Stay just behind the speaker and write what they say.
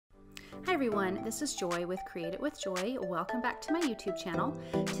Hi everyone, this is Joy with Create It with Joy. Welcome back to my YouTube channel.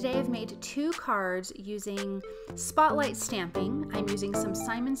 Today I've made 2 cards using spotlight stamping. I'm using some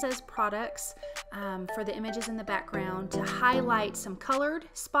Simon Says products for the images in the background to highlight some colored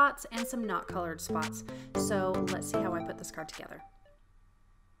spots and some not colored spots. So let's see how I put this card together.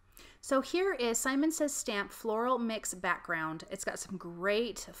 So here is Simon Says Stamp Floral Mix Background. It's got some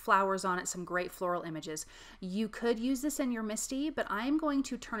great flowers on it, some great floral images. You could use this in your MISTI, but I'm going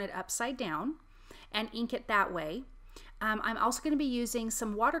to turn it upside down and ink it that way. I'm also going to be using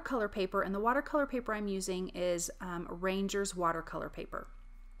some watercolor paper, and the watercolor paper I'm using is Ranger's watercolor paper.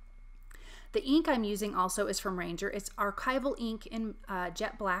 The ink I'm using also is from Ranger. It's archival ink in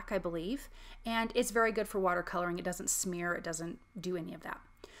jet black, I believe, and it's very good for watercoloring. It doesn't smear, it doesn't do any of that.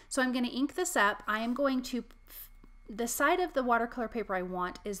 So I'm going to ink this up. I am going to, the side of the watercolor paper I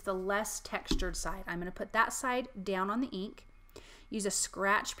want is the less textured side. I'm going to put that side down on the ink, use a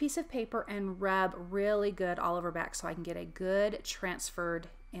scratch piece of paper, and rub really good all over back so I can get a good transferred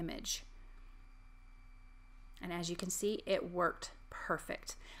image. And as you can see, it worked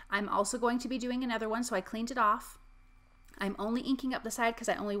perfect. I'm also going to be doing another one, so I cleaned it off. I'm only inking up the side because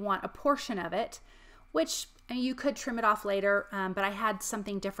I only want a portion of it, which you could trim it off later, but I had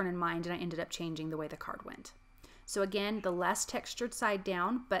something different in mind and I ended up changing the way the card went. So again, the less textured side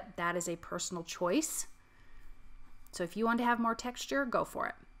down, but that is a personal choice. So if you want to have more texture, go for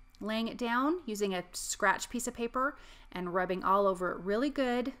it. Laying it down using a scratch piece of paper and rubbing all over it really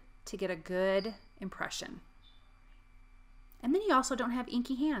good to get a good impression. And then you also don't have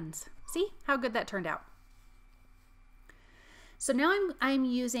inky hands. See how good that turned out? So now I'm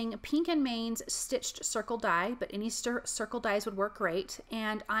using Pink & Main's stitched circle die, but any circle dies would work great.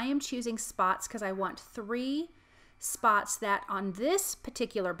 And I am choosing spots because I want 3 spots that on this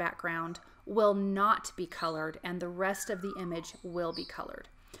particular background will not be colored and the rest of the image will be colored.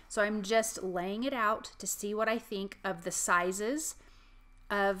 So I'm just laying it out to see what I think of the sizes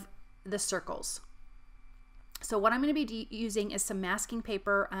of the circles. So what I'm going to be using is some masking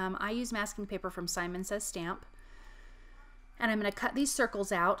paper. I use masking paper from Simon Says Stamp. And I'm going to cut these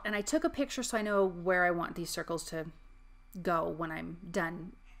circles out, and I took a picture so I know where I want these circles to go when I'm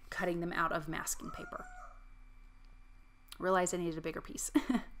done cutting them out of masking paper. Realized I needed a bigger piece.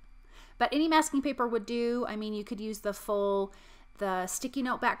 But any masking paper would do. I mean, you could use the sticky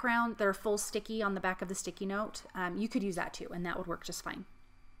note background. They're full sticky on the back of the sticky note. You could use that too, and that would work just fine.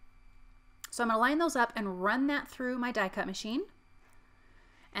 So I'm going to line those up and run that through my die cut machine.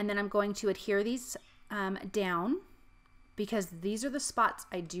 And then I'm going to adhere these down, because these are the spots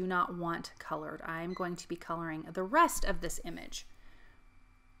I do not want colored. I'm going to be coloring the rest of this image.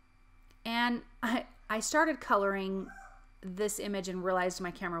 And I started coloring this image and realized my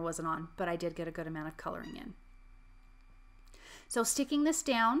camera wasn't on, but I did get a good amount of coloring in. So sticking this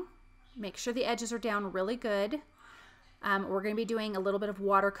down, make sure the edges are down really good. We're going to be doing a little bit of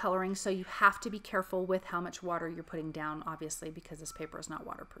watercoloring, so you have to be careful with how much water you're putting down, obviously, because this paper is not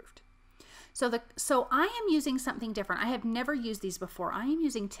waterproofed. So I am using something different. I have never used these before. I am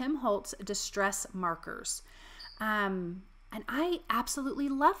using Tim Holtz Distress Markers. And I absolutely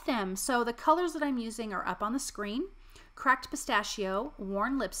love them. So the colors that I'm using are up on the screen: Cracked Pistachio,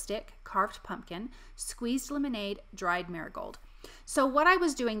 Worn Lipstick, Carved Pumpkin, Squeezed Lemonade, Dried Marigold. So what I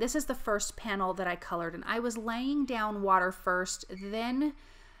was doing, this is the first panel that I colored, and I was laying down water first, then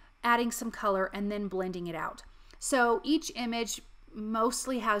adding some color, and then blending it out. So each image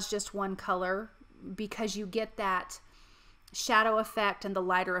mostly has just one color because you get that shadow effect and the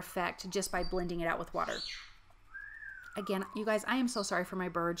lighter effect just by blending it out with water. Again, you guys, I am so sorry for my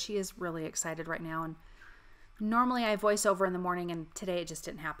bird. She is really excited right now, and normally I voice over in the morning, and today it just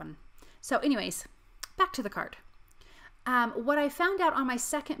didn't happen. So anyways, back to the card. What I found out on my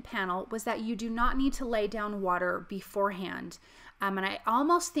second panel was that you do not need to lay down water beforehand. And I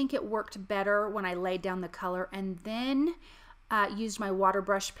almost think it worked better when I laid down the color and then used my water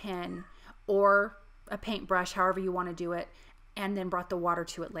brush pen or a paintbrush, however you want to do it, and then brought the water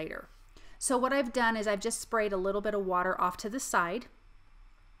to it later. So what I've done is I've just sprayed a little bit of water off to the side,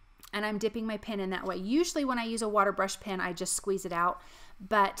 and I'm dipping my pen in that way. Usually when I use a water brush pen, I just squeeze it out,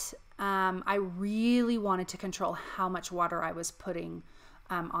 but I really wanted to control how much water I was putting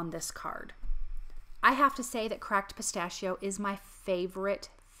on this card. I have to say that Cracked Pistachio is my favorite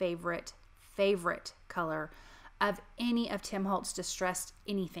color of any of Tim Holtz Distressed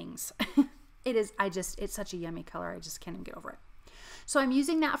anythings. It's such a yummy color. I just can't even get over it. So I'm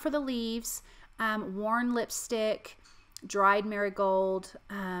using that for the leaves, Worn Lipstick, Dried Marigold,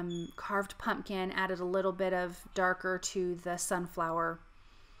 Carved Pumpkin, added a little bit of darker to the sunflower.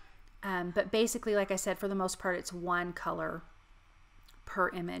 But basically, like I said, for the most part, it's one color per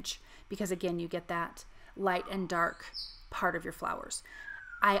image because again, you get that light and dark part of your flowers.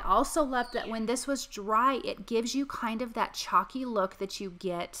 I also love that when this was dry, it gives you kind of that chalky look that you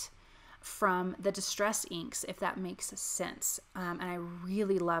get from the distress inks, if that makes sense. And I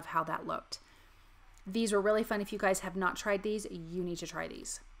really love how that looked. These were really fun. If you guys have not tried these, you need to try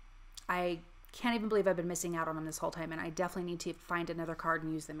these. I can't even believe I've been missing out on them this whole time, and I definitely need to find another card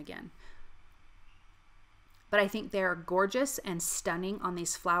and use them again. But I think they're gorgeous and stunning on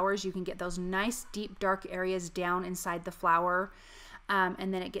these flowers. You can get those nice deep dark areas down inside the flower,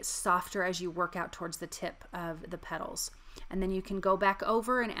 and then it gets softer as you work out towards the tip of the petals. And then you can go back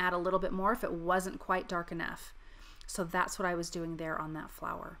over and add a little bit more if it wasn't quite dark enough. So that's what I was doing there on that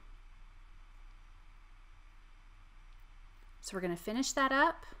flower. So we're going to finish that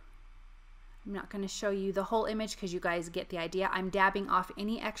up. I'm not going to show you the whole image because you guys get the idea. I'm dabbing off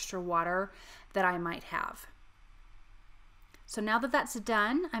any extra water that I might have. So now that that's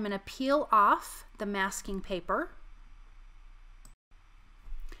done, I'm going to peel off the masking paper.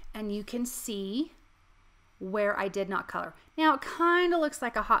 And you can see where I did not color. Now it kind of looks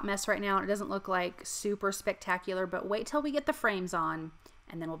like a hot mess right now. It doesn't look like super spectacular, but wait till we get the frames on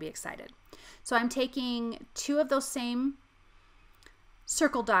and then we'll be excited. So I'm taking 2 of those same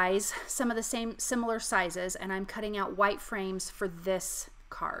circle dies, some of the same similar sizes, and I'm cutting out white frames for this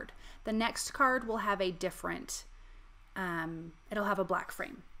card. The next card will have a different, it'll have a black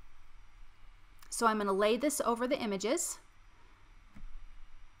frame. So I'm going to lay this over the images,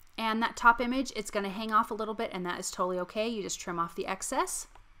 and that top image, it's going to hang off a little bit, and that is totally okay. You just trim off the excess.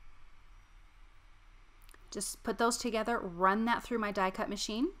 Just put those together, run that through my die cut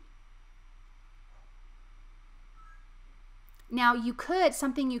machine. Now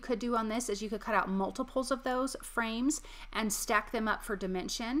something you could do on this is you could cut out multiples of those frames and stack them up for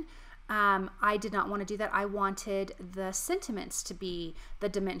dimension. I did not want to do that. I wanted the sentiments to be the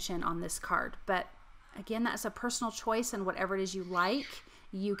dimension on this card. But again, that's a personal choice, and whatever it is you like,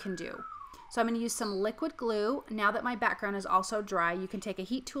 you can do. So I'm going to use some liquid glue. Now that my background is also dry, you can take a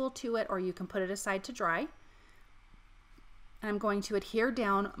heat tool to it, or you can put it aside to dry. And I'm going to adhere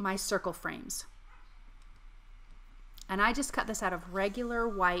down my circle frames. And I just cut this out of regular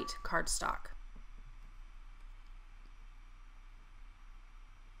white cardstock.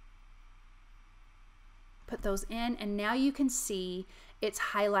 Put those in, and now you can see it's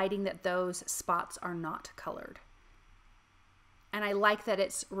highlighting that those spots are not colored. And I like that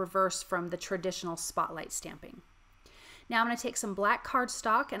it's reversed from the traditional spotlight stamping. Now I'm going to take some black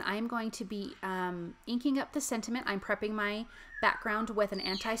cardstock, and I'm going to be inking up the sentiment. I'm prepping my background with an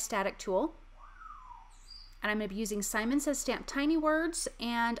anti-static tool. And I'm going to be using Simon Says Stamp Tiny Words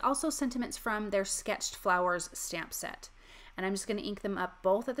and also sentiments from their Sketched Flowers stamp set. And I'm just going to ink them up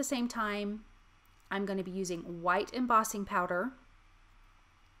both at the same time. I'm going to be using white embossing powder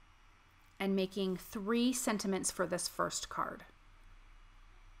and making 3 sentiments for this first card.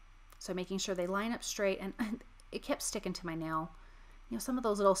 So making sure they line up straight, and it kept sticking to my nail. You know, some of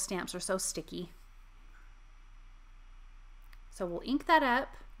those little stamps are so sticky. So we'll ink that up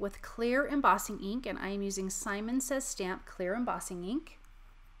with clear embossing ink, and I am using Simon Says Stamp clear embossing ink.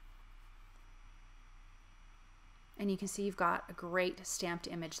 And you can see you've got a great stamped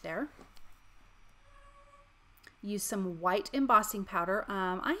image there. Use some white embossing powder.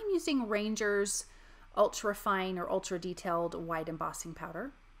 I am using Ranger's Ultra Fine or Ultra Detailed white embossing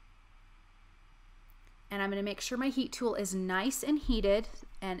powder. And I'm going to make sure my heat tool is nice and heated,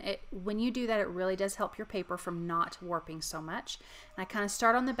 and when you do that, it really does help your paper from not warping so much. And I kind of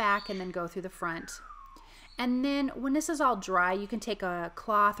start on the back and then go through the front. And then when this is all dry, you can take a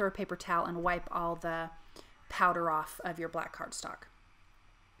cloth or a paper towel and wipe all the powder off of your black cardstock.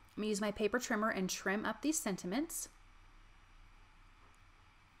 I'm going to use my paper trimmer and trim up these sentiments.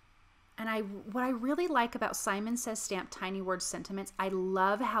 And what I really like about Simon Says Stamp Tiny Words sentiments, I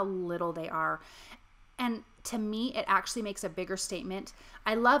love how little they are. And to me, it actually makes a bigger statement.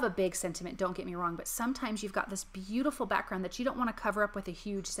 I love a big sentiment, don't get me wrong, but sometimes you've got this beautiful background that you don't want to cover up with a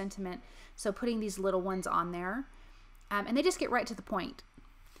huge sentiment. So putting these little ones on there, and they just get right to the point.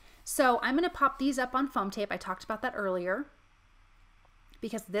 So I'm going to pop these up on foam tape. I talked about that earlier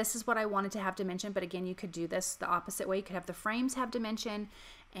because this is what I wanted to have dimension. But again, you could do this the opposite way. You could have the frames have dimension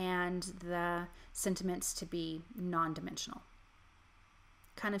and the sentiments to be non-dimensional.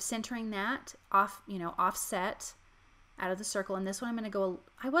 Kind of centering that off, offset out of the circle. And this one I'm going to go,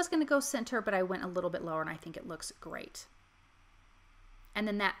 I was going to go center, but I went a little bit lower, and I think it looks great. And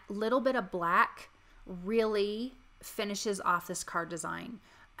then that little bit of black really finishes off this card design.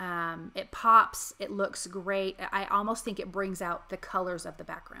 It pops, it looks great. I almost think it brings out the colors of the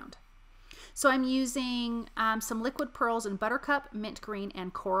background. So I'm using some liquid pearls in buttercup, mint green,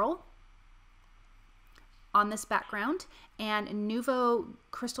 and coral. on this background and Nuvo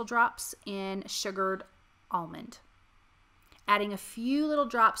crystal drops in sugared almond. Adding a few little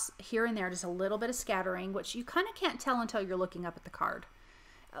drops here and there, just a little bit of scattering, which you kind of can't tell until you're looking up at the card.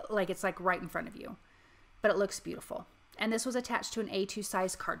 Like it's like right in front of you, but it looks beautiful. And this was attached to an A2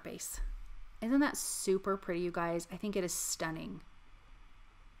 size card base. Isn't that super pretty, you guys? I think it is stunning.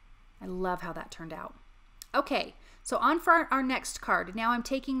 I love how that turned out. Okay, so on for our next card. Now I'm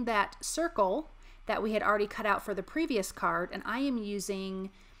taking that circle that we had already cut out for the previous card, and I am using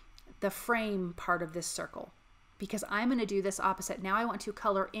the frame part of this circle because I'm going to do this opposite. Now I want to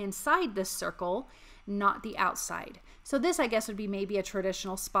color inside this circle, not the outside. So this, I guess, would be maybe a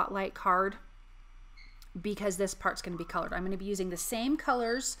traditional spotlight card because this part's going to be colored. I'm going to be using the same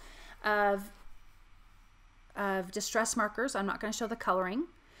colors of distress markers. I'm not going to show the coloring,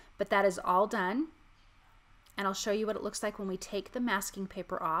 but that is all done. And I'll show you what it looks like when we take the masking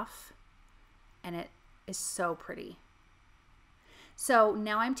paper off. And it is so pretty. So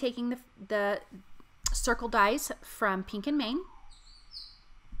now I'm taking the circle dies from Pink and Main,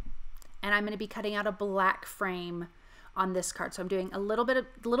 and I'm going to be cutting out a black frame on this card. So I'm doing a little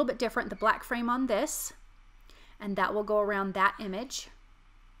bit different, the black frame on this, and that will go around that image,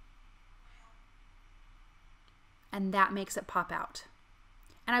 and that makes it pop out.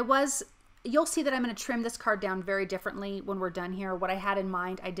 And you'll see that I'm going to trim this card down very differently when we're done here. What I had in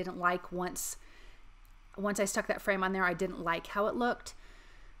mind, I didn't like once I stuck that frame on there, I didn't like how it looked.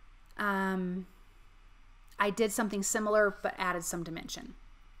 I did something similar, but added some dimension.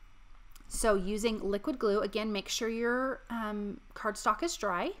 So using liquid glue, again, make sure your cardstock is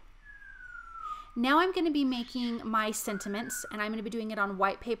dry. Now I'm going to be making my sentiments, and I'm going to be doing it on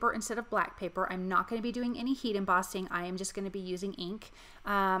white paper instead of black paper. I'm not going to be doing any heat embossing. I am just going to be using ink.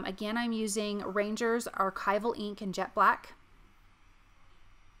 Again, I'm using Ranger's Archival ink in jet black.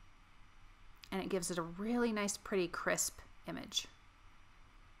 And it gives it a really nice, pretty, crisp image.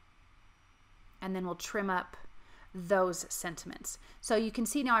 And then we'll trim up those sentiments. So you can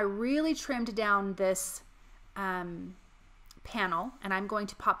see now I really trimmed down this panel, and I'm going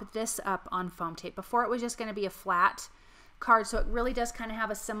to pop this up on foam tape. Before it was just going to be a flat card, so it really does kind of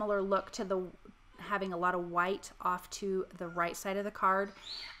have a similar look to having a lot of white off to the right side of the card,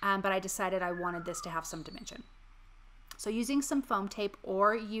 but I decided I wanted this to have some dimension. So using some foam tape,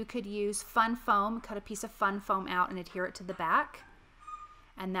 or you could use fun foam, cut a piece of fun foam out and adhere it to the back,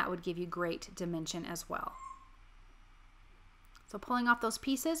 and that would give you great dimension as well. So pulling off those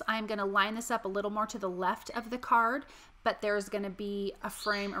pieces, I'm going to line this up a little more to the left of the card, but there's going to be a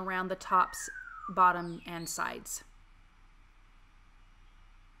frame around the tops, bottom, and sides.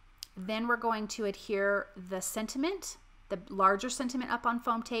 Then we're going to adhere the sentiment, the larger sentiment, up on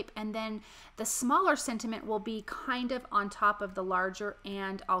foam tape, and then the smaller sentiment will be kind of on top of the larger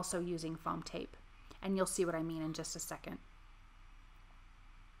and also using foam tape. And you'll see what I mean in just a second.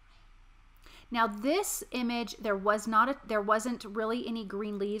 Now this image, there wasn't really any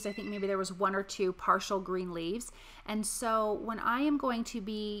green leaves. I think maybe there was one or two partial green leaves. And so when I am going to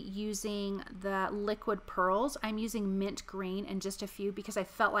be using the liquid pearls, I'm using mint green and just a few because I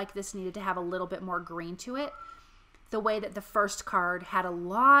felt like this needed to have a little bit more green to it. The way that the first card had a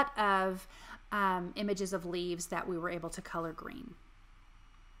lot of images of leaves that we were able to color green.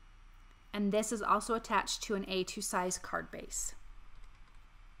 And this is also attached to an A2 size card base.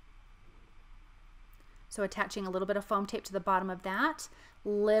 So attaching a little bit of foam tape to the bottom of that,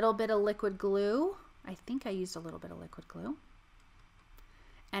 little bit of liquid glue. I think I used a little bit of liquid glue.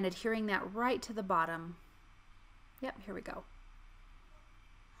 And adhering that right to the bottom. Yep, here we go.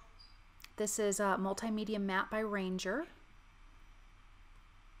 This is a multimedia matte by Ranger.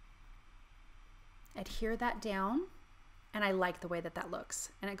 Adhere that down, and I like the way that that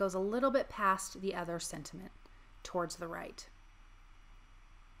looks. And it goes a little bit past the other sentiment towards the right.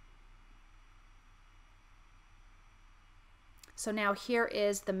 So now here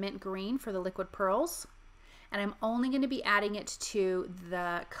is the mint green for the liquid pearls, and I'm only going to be adding it to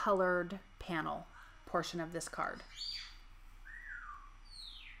the colored panel portion of this card.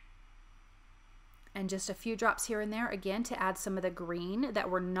 And just a few drops here and there, again, to add some of the green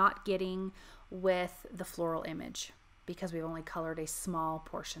that we're not getting with the floral image because we've only colored a small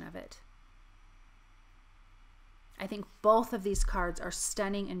portion of it. I think both of these cards are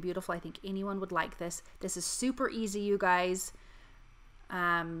stunning and beautiful. I think anyone would like this. This is super easy, you guys.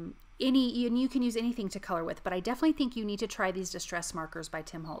 You can use anything to color with, but I definitely think you need to try these distress markers by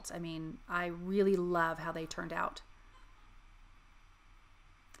Tim Holtz. I mean, I really love how they turned out.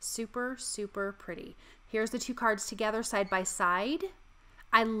 Super, super pretty. Here's the two cards together side by side.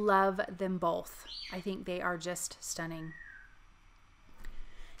 I love them both. I think they are just stunning.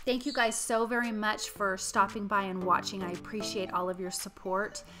 Thank you guys so very much for stopping by and watching. I appreciate all of your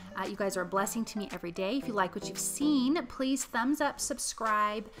support. You guys are a blessing to me every day. If you like what you've seen, please thumbs up,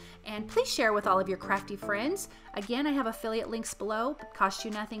 subscribe, and please share with all of your crafty friends. Again, I have affiliate links below. It costs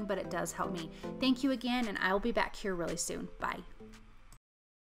you nothing, but it does help me. Thank you again, and I'll be back here really soon. Bye.